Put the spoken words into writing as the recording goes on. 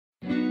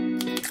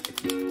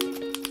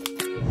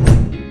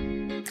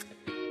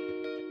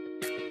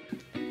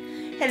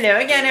Hello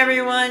again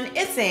everyone,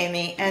 it's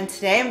Amy and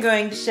today I'm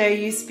going to show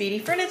you Speedy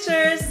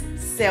Furniture's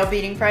sale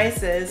beating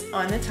prices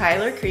on the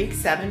Tyler Creek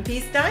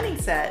 7-piece dining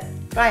set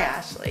by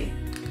Ashley.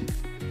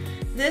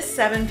 This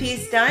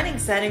 7-piece dining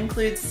set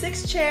includes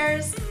 6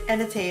 chairs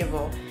and a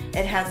table.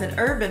 It has an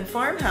urban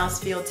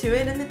farmhouse feel to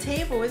it and the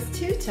table is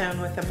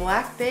two-tone with a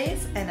black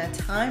base and a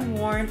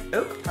time-worn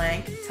oak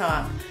plank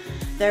top.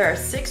 There are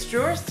 6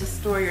 drawers to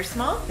store your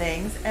small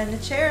things and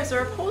the chairs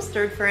are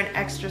upholstered for an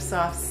extra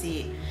soft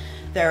seat.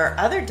 There are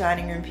other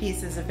dining room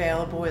pieces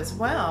available as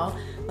well,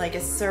 like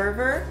a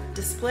server,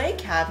 display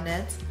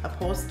cabinets,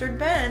 upholstered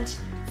bench,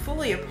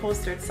 fully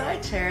upholstered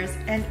side chairs,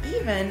 and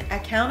even a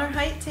counter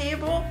height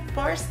table,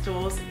 bar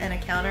stools, and a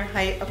counter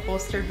height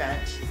upholstered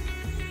bench.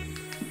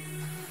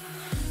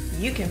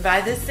 You can buy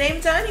this same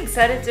dining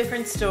set at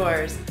different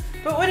stores,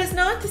 but what is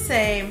not the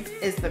same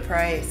is the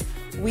price.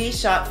 We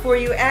shop for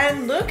you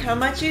and look how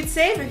much you'd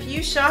save if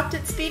you shopped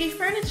at Speedy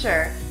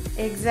Furniture.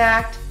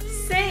 Exact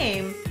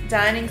same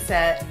dining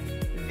set,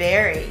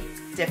 very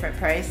different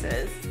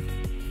prices.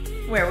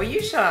 Where will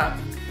you shop?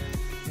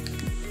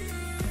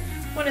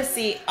 Want to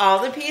see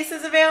all the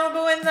pieces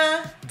available in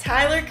the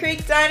Tyler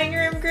Creek Dining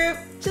Room group?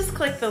 Just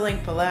click the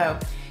link below.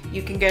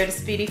 You can go to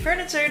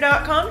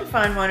speedyfurniture.com to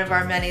find one of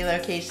our many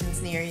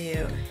locations near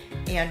you.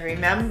 And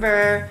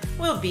remember,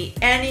 we'll beat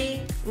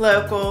any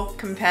local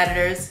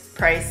competitor's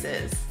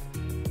prices.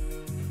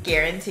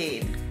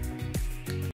 Guaranteed.